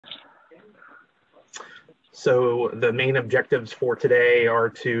So the main objectives for today are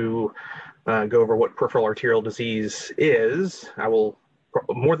to go over what peripheral arterial disease is. I will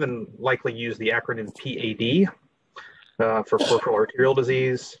more than likely use the acronym PAD for peripheral arterial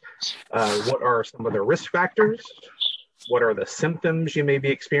disease. What are some of the risk factors? What are the symptoms you may be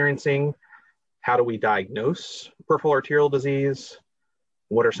experiencing? How do we diagnose peripheral arterial disease?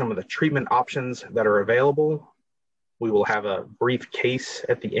 What are some of the treatment options that are available? We will have a brief case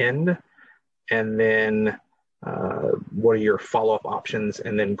at the end, and then what are your follow-up options,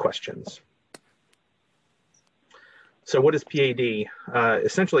 and then questions. So what is PAD?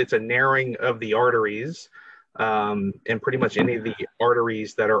 Essentially, it's a narrowing of the arteries and pretty much any of the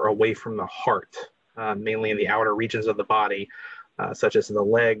arteries that are away from the heart, mainly in the outer regions of the body, such as the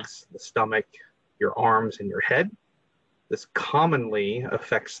legs, the stomach, your arms, and your head. This commonly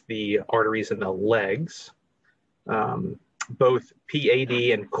affects the arteries in the legs. Both PAD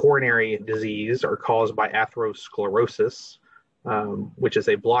and coronary disease are caused by atherosclerosis, which is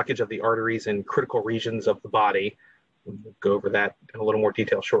a blockage of the arteries in critical regions of the body. We'll go over that in a little more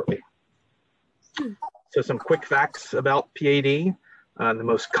detail shortly. So some quick facts about PAD. The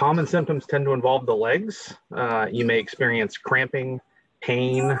most common symptoms tend to involve the legs. You may experience cramping,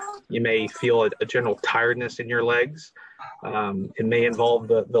 pain. You may feel a general tiredness in your legs. It may involve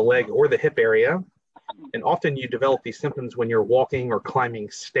the leg or the hip area. And often you develop these symptoms when you're walking or climbing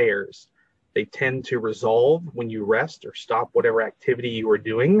stairs. They tend to resolve when you rest or stop whatever activity you are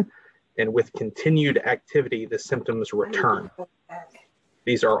doing. And with continued activity, the symptoms return.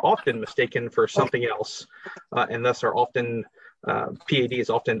 These are often mistaken for something else, and thus are often, PAD is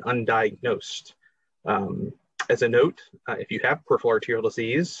often undiagnosed. As a note, if you have peripheral arterial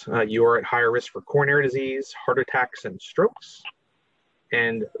disease, you are at higher risk for coronary disease, heart attacks, and strokes.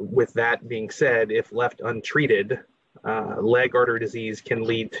 And with that being said, if left untreated, leg artery disease can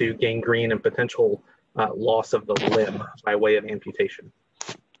lead to gangrene and potential loss of the limb by way of amputation.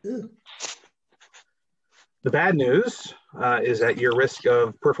 The bad news is that your risk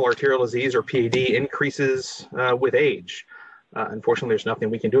of peripheral arterial disease, or PAD, increases with age. Unfortunately, there's nothing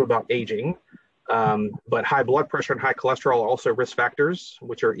we can do about aging, but high blood pressure and high cholesterol are also risk factors,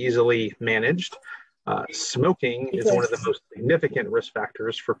 which are easily managed. Smoking is one of the most significant risk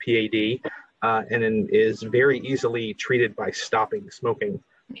factors for PAD, and is very easily treated by stopping smoking.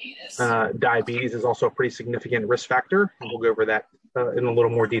 Diabetes is also a pretty significant risk factor, and we'll go over that in a little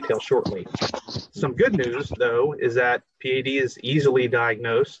more detail shortly. Some good news, though, is that PAD is easily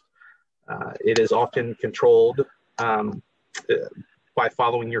diagnosed. It is often controlled by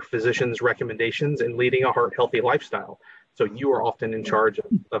following your physician's recommendations and leading a heart-healthy lifestyle. So you are often in charge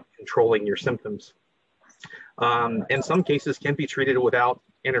of controlling your symptoms. In some cases can be treated without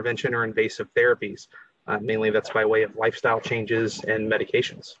intervention or invasive therapies. Mainly that's by way of lifestyle changes and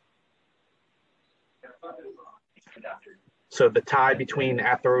medications. So the tie between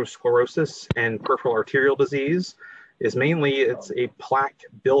atherosclerosis and peripheral arterial disease is mainly it's a plaque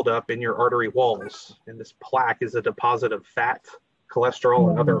buildup in your artery walls. And this plaque is a deposit of fat, cholesterol,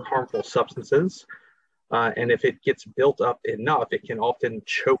 and other harmful substances. And if it gets built up enough, it can often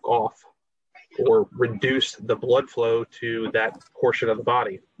choke off or reduce the blood flow to that portion of the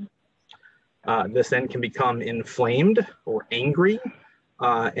body. This then can become inflamed or angry,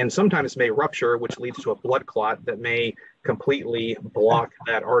 and sometimes may rupture, which leads to a blood clot that may completely block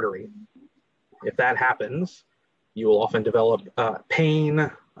that artery. If that happens, you will often develop pain,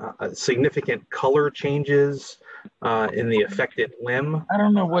 significant color changes in the affected limb. I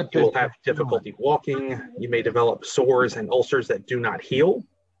don't know what you will have difficulty walking. You may develop sores and ulcers that do not heal.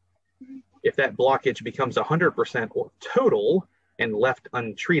 If that blockage becomes 100% or total and left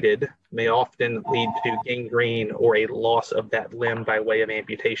untreated, may often lead to gangrene or a loss of that limb by way of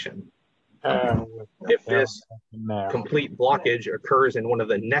amputation. If this complete blockage occurs in one of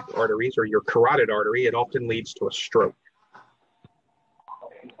the neck arteries or your carotid artery, it often leads to a stroke.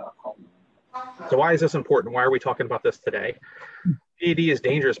 So why is this important? Why are we talking about this today? PAD is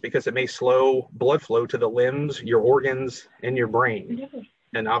dangerous because it may slow blood flow to the limbs, your organs, and your brain.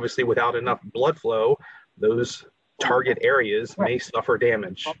 And obviously without enough blood flow, those target areas may suffer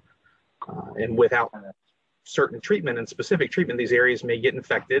damage. And without certain treatment and specific treatment, these areas may get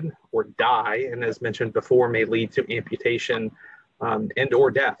infected or die, and as mentioned before, may lead to amputation and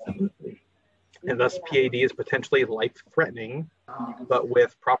or death. And thus PAD is potentially life-threatening, but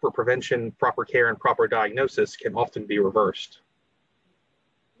with proper prevention, proper care, and proper diagnosis can often be reversed.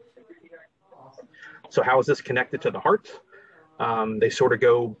 So how is this connected to the heart? They sort of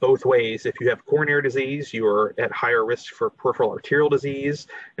go both ways. If you have coronary disease, you are at higher risk for peripheral arterial disease,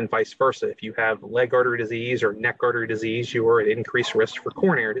 and vice versa. If you have leg artery disease or neck artery disease, you are at increased risk for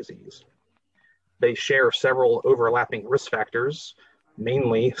coronary disease. They share several overlapping risk factors,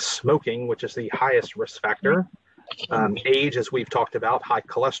 mainly smoking, which is the highest risk factor, age, as we've talked about, high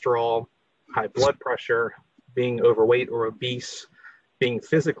cholesterol, high blood pressure, being overweight or obese, being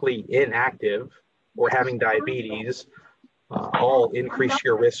physically inactive, or having diabetes, all increase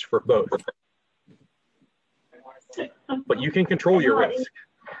your risk for both. But you can control your risk.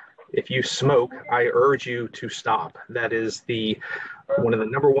 If you smoke, I urge you to stop. That is one of the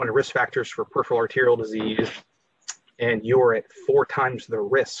number one risk factors for peripheral arterial disease, and you're at 4 times the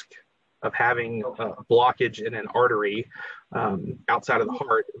risk of having a blockage in an artery outside of the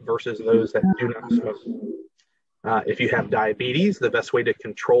heart versus those that do not smoke. If you have diabetes, the best way to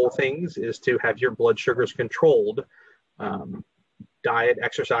control things is to have your blood sugars controlled. Diet,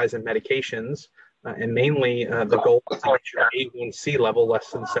 exercise, and medications, and mainly the goal is to get your A1C level less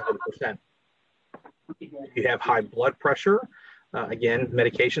than 7%. If you have high blood pressure, again,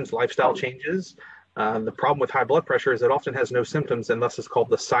 medications, lifestyle changes. The problem with high blood pressure is it often has no symptoms, and thus is called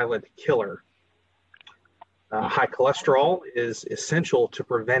the silent killer. High cholesterol is essential to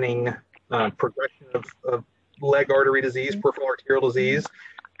preventing progression of leg artery disease, peripheral arterial disease,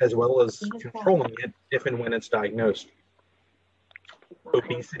 as well as controlling it if and when it's diagnosed.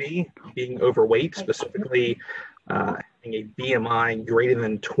 Obesity, being overweight, specifically having a BMI greater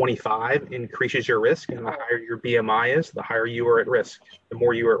than 25 increases your risk, and the higher your BMI is, the higher you are at risk, the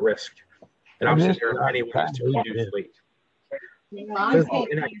more you are at risk. And obviously there are many ways to reduce weight. Physical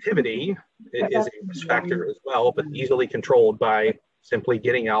inactivity is a risk factor as well, but easily controlled by simply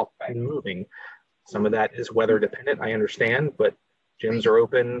getting out and moving. Some of that is weather dependent, I understand, but gyms are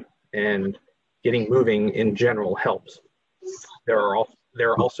open and getting moving in general helps. There are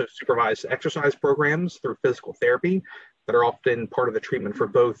also supervised exercise programs through physical therapy that are often part of the treatment for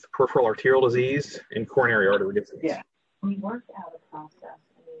both peripheral arterial disease and coronary artery disease. Yeah. We worked out a process.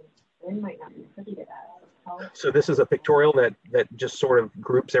 I mean, might not be privy to that. So this is a pictorial that just sort of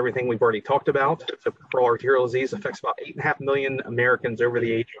groups everything we've already talked about. So peripheral arterial disease affects about 8.5 million Americans over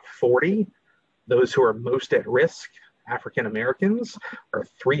the age of 40. Those who are most at risk, African Americans, are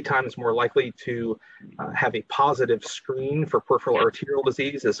 3 times more likely to have a positive screen for peripheral arterial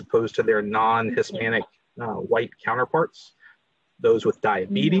disease as opposed to their non-Hispanic white counterparts. Those with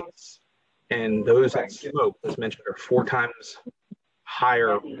diabetes and those that smoke, as mentioned, are 4 times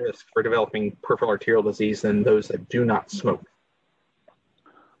higher risk for developing peripheral arterial disease than those that do not smoke.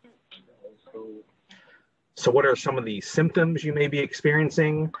 So what are some of the symptoms you may be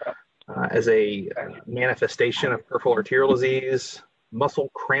experiencing as a manifestation of peripheral arterial disease? Muscle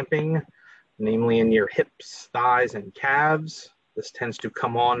cramping, namely in your hips, thighs, and calves. This tends to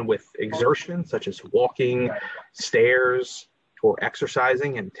come on with exertion, such as walking, stairs, or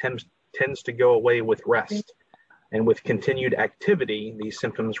exercising, and tends to go away with rest. And with continued activity, these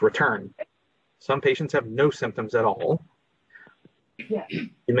symptoms return. Some patients have no symptoms at all. You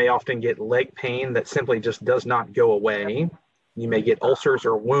may often get leg pain that simply just does not go away. You may get ulcers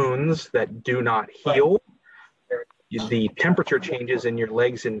or wounds that do not heal. The temperature changes in your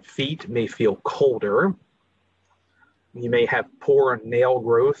legs and feet may feel colder. You may have poor nail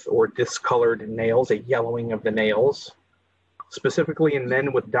growth or discolored nails, a yellowing of the nails. Specifically in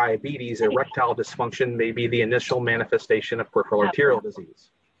men with diabetes, erectile dysfunction may be the initial manifestation of peripheral arterial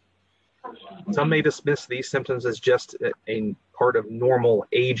disease. Some may dismiss these symptoms as just a part of normal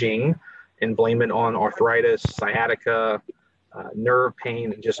aging and blame it on arthritis, sciatica, nerve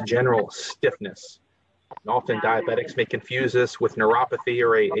pain, and just general stiffness. And often diabetics may confuse this with neuropathy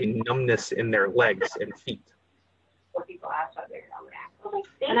or a numbness in their legs and feet.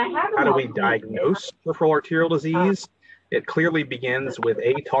 How do we diagnose peripheral arterial disease? It clearly begins with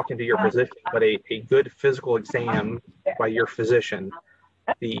talking to your physician, but a good physical exam by your physician.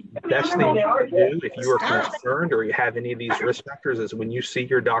 The best thing you can do if you are concerned or you have any of these risk factors is when you see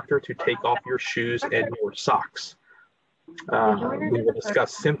your doctor to take off your shoes and your socks. We will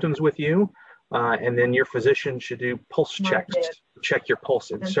discuss symptoms with you, and then your physician should do pulse checks, check your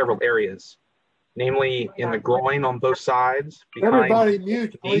pulse in several areas, namely in the groin on both sides. Everybody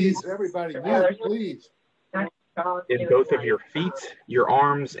mute, please. Everybody mute, please. In both of your feet, your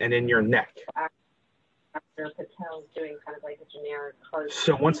arms, and in your neck.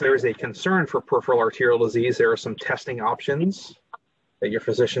 So once there is a concern for peripheral arterial disease, there are some testing options that your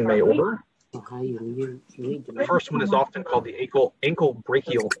physician may order. The first one is often called the ankle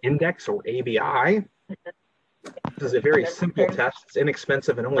brachial index, or ABI. This is a very simple test. It's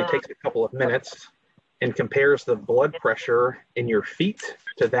inexpensive and only takes a couple of minutes and compares the blood pressure in your feet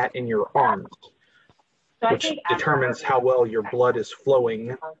to that in your arms, which determines how well your blood is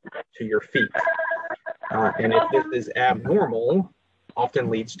flowing to your feet. And if this is abnormal, often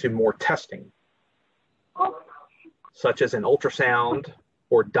leads to more testing. such as an ultrasound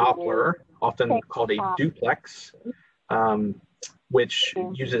or Doppler, often called a duplex, which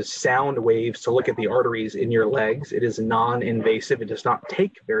uses sound waves to look at the arteries in your legs. It is non-invasive. It does not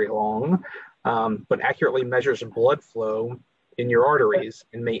take very long, but accurately measures blood flow in your arteries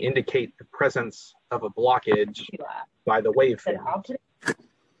and may indicate the presence of a blockage by the waveform.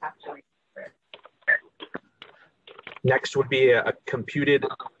 Next would be a computed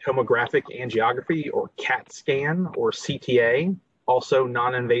tomographic angiography, or CAT scan, or CTA, also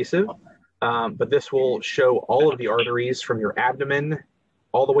non-invasive. But this will show all of the arteries from your abdomen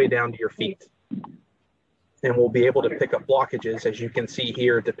all the way down to your feet. And we'll be able to pick up blockages, as you can see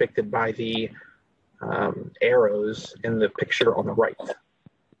here depicted by the arrows in the picture on the right.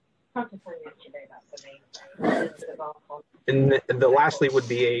 And the lastly would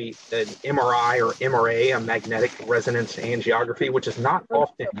be an MRI or MRA, a magnetic resonance angiography, which is not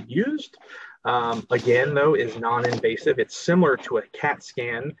often used. Again, though, is non-invasive. It's similar to a CAT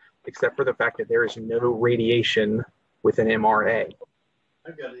scan, except for the fact that there is no radiation with an MRA.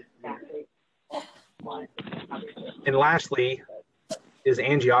 And lastly is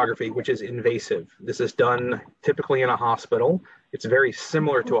angiography, which is invasive. This is done typically in a hospital. It's very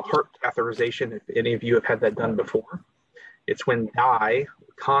similar to a heart catheterization, if any of you have had that done before. It's when dye,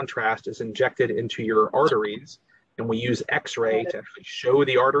 contrast, is injected into your arteries, and we use X-ray to actually show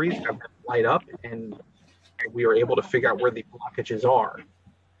the arteries, have them light up, and we are able to figure out where the blockages are.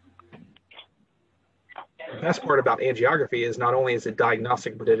 The best part about angiography is not only is it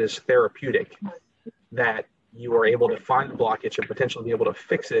diagnostic, but it is therapeutic, that you are able to find the blockage and potentially be able to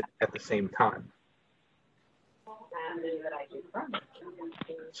fix it at the same time.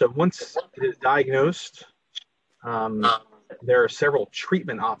 So once it is diagnosed, there are several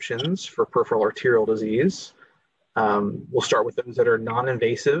treatment options for peripheral arterial disease. We'll start with those that are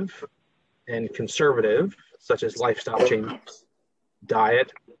non-invasive and conservative, such as lifestyle changes,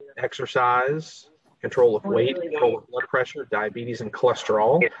 diet, exercise, control of weight, control of blood pressure, diabetes, and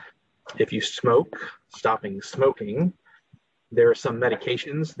cholesterol. If you smoke, stopping smoking. There are some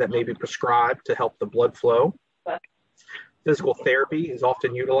medications that may be prescribed to help the blood flow. Physical therapy is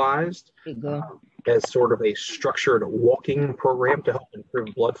often utilized as sort of a structured walking program to help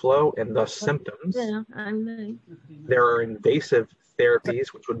improve blood flow and thus symptoms. There are invasive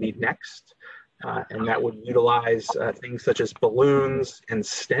therapies, which would be next, and that would utilize things such as balloons and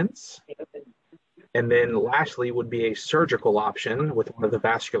stents. And then lastly would be a surgical option with one of the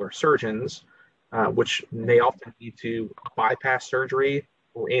vascular surgeons, which may often lead to bypass surgery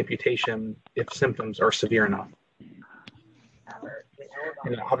or amputation if symptoms are severe enough.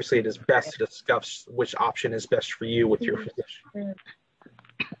 And obviously it is best to discuss which option is best for you with your physician.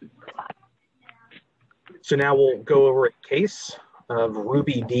 So now we'll go over a case of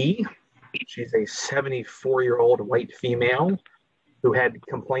Ruby D. She's a 74-year-old white female who had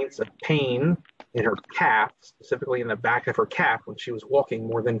complaints of pain in her calf, specifically in the back of her calf, when she was walking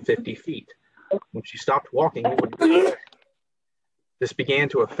more than 50 feet. When she stopped walking, this began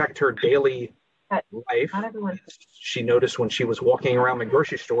to affect her daily life. She noticed when she was walking around the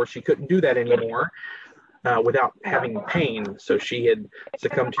grocery store, she couldn't do that anymore without having pain. So she had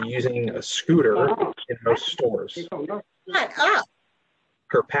succumbed to using a scooter in most stores.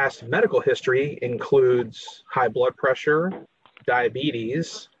 Her past medical history includes high blood pressure,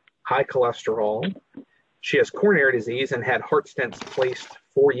 diabetes, high cholesterol. She has coronary disease and had heart stents placed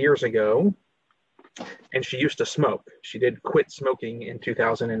 4 years ago. And she used to smoke. She did quit smoking in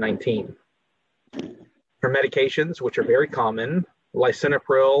 2019. Her medications, which are very common,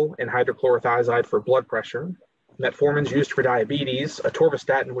 lisinopril and hydrochlorothiazide for blood pressure, metformin's used for diabetes,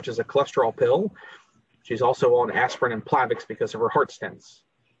 atorvastatin, which is a cholesterol pill. She's also on aspirin and Plavix because of her heart stents.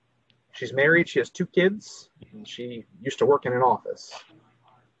 She's married, she has 2 kids, and she used to work in an office.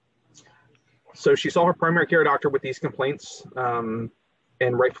 So she saw her primary care doctor with these complaints, and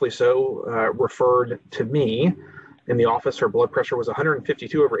rightfully so, referred to me in the office. Her blood pressure was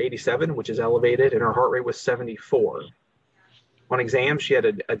 152/87, which is elevated, and her heart rate was 74. On exam, she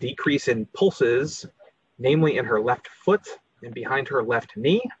had a decrease in pulses, namely in her left foot and behind her left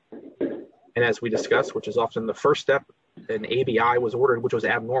knee. And as we discussed, which is often the first step, an ABI was ordered, which was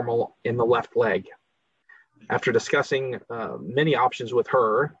abnormal in the left leg. After discussing many options with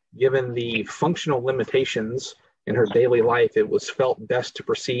her, given the functional limitations in her daily life, it was felt best to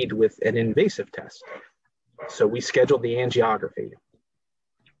proceed with an invasive test. So we scheduled the angiography.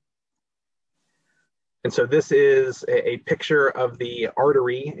 And so this is a picture of the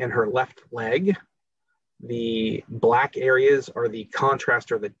artery in her left leg. The black areas are the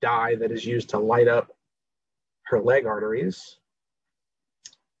contrast or the dye that is used to light up her leg arteries.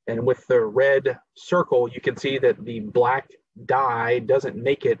 And with the red circle, you can see that the black dye doesn't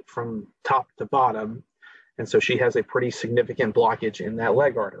make it from top to bottom. And so she has a pretty significant blockage in that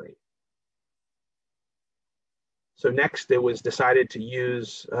leg artery. So next, it was decided to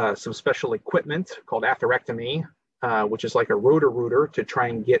use some special equipment called atherectomy, which is like a rotor-rooter to try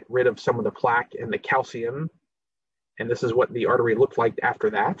and get rid of some of the plaque and the calcium. And this is what the artery looked like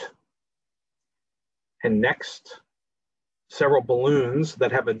after that. And next, several balloons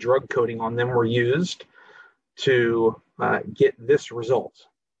that have a drug coating on them were used to get this result,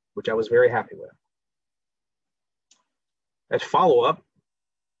 which I was very happy with. As follow-up,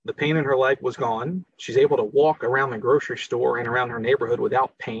 the pain in her leg was gone. She's able to walk around the grocery store and around her neighborhood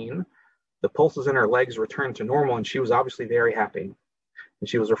without pain. The pulses in her legs returned to normal, and she was obviously very happy. And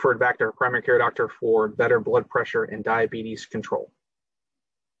she was referred back to her primary care doctor for better blood pressure and diabetes control.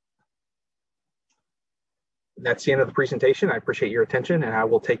 That's the end of the presentation. I appreciate your attention, and I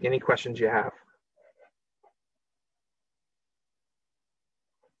will take any questions you have.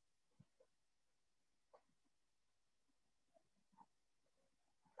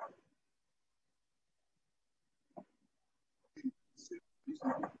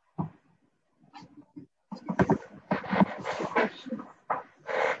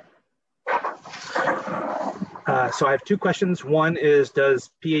 So I have two questions. One is,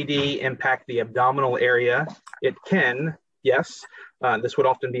 does PAD impact the abdominal area? It can, yes. This would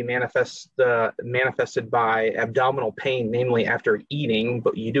often be manifested by abdominal pain, namely after eating,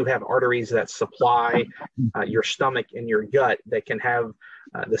 but you do have arteries that supply your stomach and your gut that can have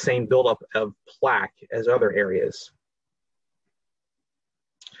the same buildup of plaque as other areas.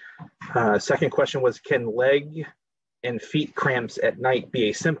 Second question was, can leg and feet cramps at night be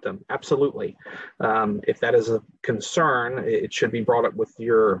a symptom? Absolutely. If that is a concern, it should be brought up with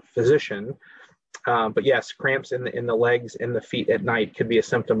your physician. But yes, cramps in the legs and the feet at night could be a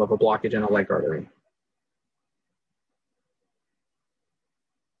symptom of a blockage in a leg artery.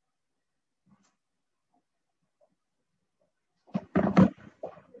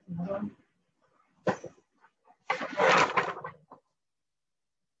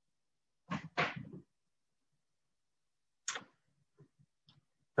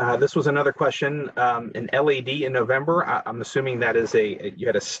 This was another question. An LAD in November, I'm assuming that is you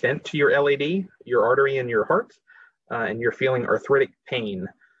had a stent to your LAD, your artery in your heart, and you're feeling arthritic pain.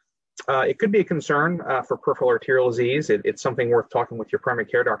 It could be a concern for peripheral arterial disease. It's something worth talking with your primary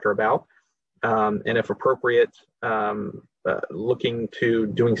care doctor about. And if appropriate, looking to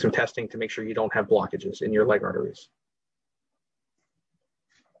doing some testing to make sure you don't have blockages in your leg arteries.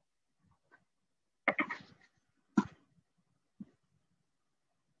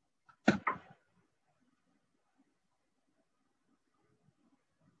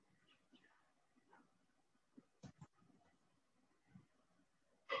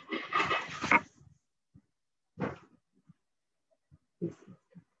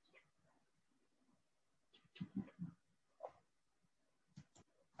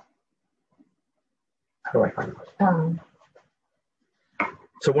 How do I find those?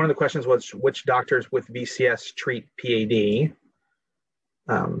 So one of the questions was, which doctors with VCS treat PAD?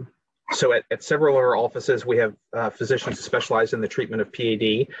 So at several of our offices, we have physicians who specialize in the treatment of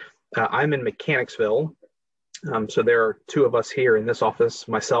PAD. I'm in Mechanicsville. So there are two of us here in this office,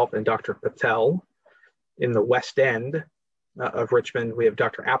 myself and Dr. Patel. In the West End of Richmond, we have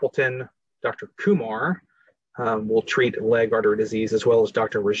Dr. Appleton, Dr. Kumar will treat leg artery disease, as well as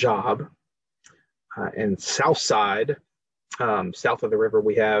Dr. Rajab. And south side, south of the river,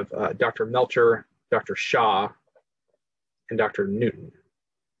 we have Dr. Melcher, Dr. Shah, and Dr. Newton.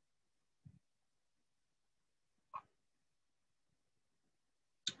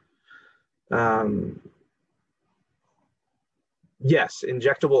 Yes,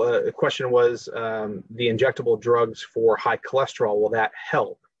 injectable, the question was the injectable drugs for high cholesterol, will that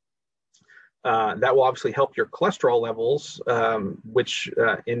help? That will obviously help your cholesterol levels, which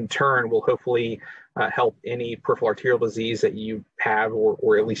in turn will hopefully help any peripheral arterial disease that you have,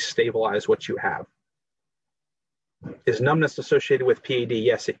 or at least stabilize what you have. Is numbness associated with PAD?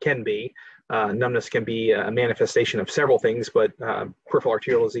 Yes, it can be. Numbness can be a manifestation of several things, but peripheral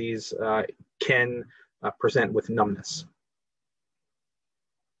arterial disease can present with numbness.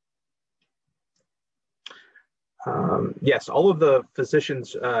 Yes, all of the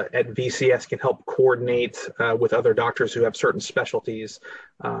physicians at VCS can help coordinate with other doctors who have certain specialties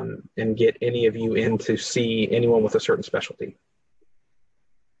and get any of you in to see anyone with a certain specialty.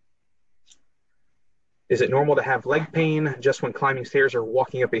 Is it normal to have leg pain just when climbing stairs or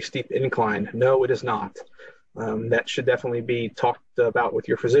walking up a steep incline? No, it is not. That should definitely be talked about with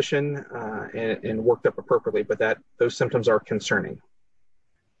your physician and worked up appropriately, but those symptoms are concerning.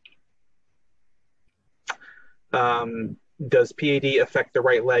 Does PAD affect the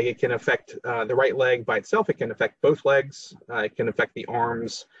right leg? It can affect the right leg by itself. It can affect both legs. It can affect the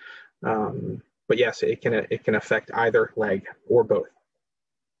arms. But yes, it can affect either leg or both.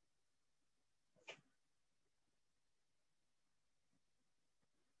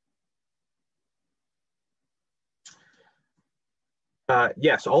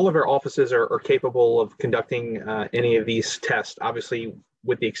 Yes, all of our offices are capable of conducting any of these tests, obviously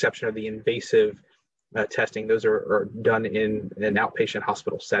with the exception of the invasive testing. Those are done in an outpatient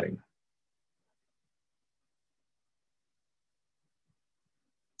hospital setting.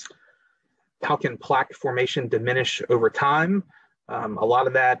 How can plaque formation diminish over time? A lot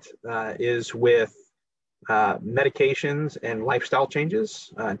of that is with medications and lifestyle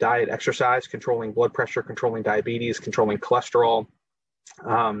changes, diet, exercise, controlling blood pressure, controlling diabetes, controlling cholesterol.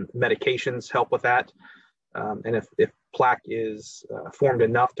 Medications help with that. And if plaque is formed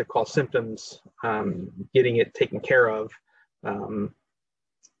enough to cause symptoms, getting it taken care of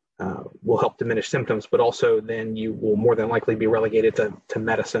will help diminish symptoms, but also then you will more than likely be relegated to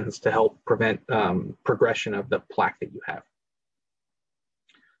medicines to help prevent progression of the plaque that you have.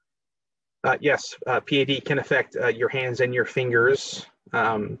 Yes, PAD can affect your hands and your fingers.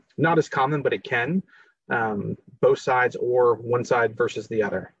 Not as common, but it can. Both sides or one side versus the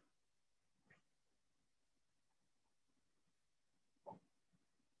other.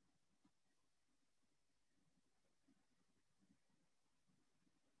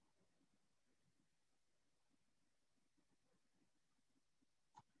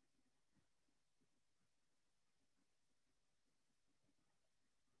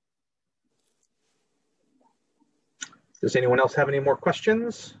 Does anyone else have any more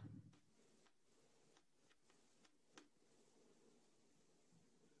questions?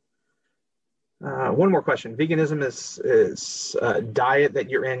 One more question. Veganism is a diet that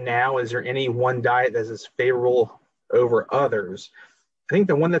you're in now. Is there any one diet that is favorable over others? I think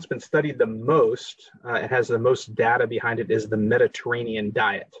the one that's been studied the most, and has the most data behind it, is the Mediterranean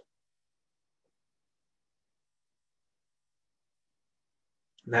diet.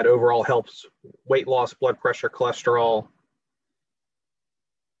 And that overall helps weight loss, blood pressure, cholesterol.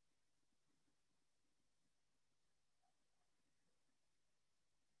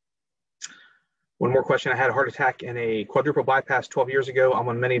 One more question. I had a heart attack and a quadruple bypass 12 years ago. I'm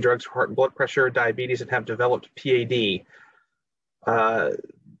on many drugs for heart and blood pressure, diabetes, and have developed PAD.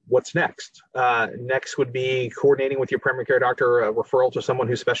 What's next? Next would be coordinating with your primary care doctor, a referral to someone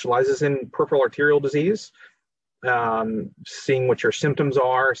who specializes in peripheral arterial disease, seeing what your symptoms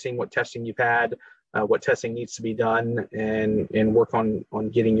are, seeing what testing you've had, what testing needs to be done, and work on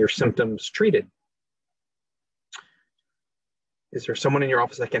getting your symptoms treated. Is there someone in your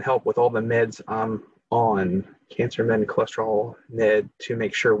office that can help with all the meds I'm on, cancer med, cholesterol med, to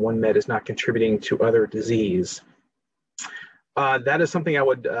make sure one med is not contributing to other disease? That is something I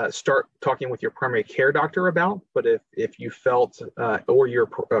would start talking with your primary care doctor about. But if you felt, or your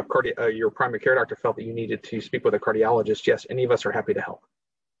primary care doctor felt that you needed to speak with a cardiologist, yes, any of us are happy to help.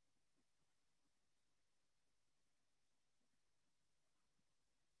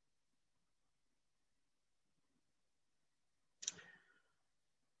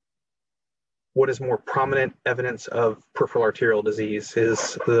 What is more prominent evidence of peripheral arterial disease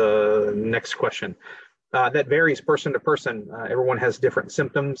is the next question. That varies person to person. Everyone has different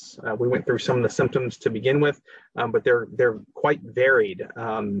symptoms. We went through some of the symptoms to begin with, but they're quite varied,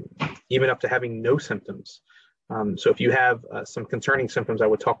 even up to having no symptoms. So if you have some concerning symptoms, I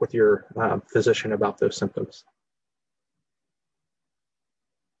would talk with your physician about those symptoms.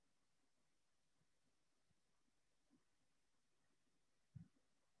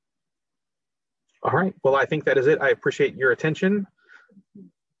 All right, well, I think that is it. I appreciate your attention.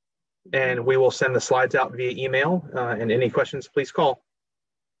 And we will send the slides out via email. And any questions, please call.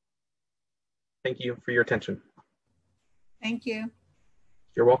 Thank you for your attention. Thank you.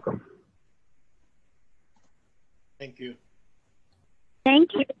 You're welcome. Thank you.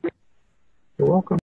 Thank you. You're welcome.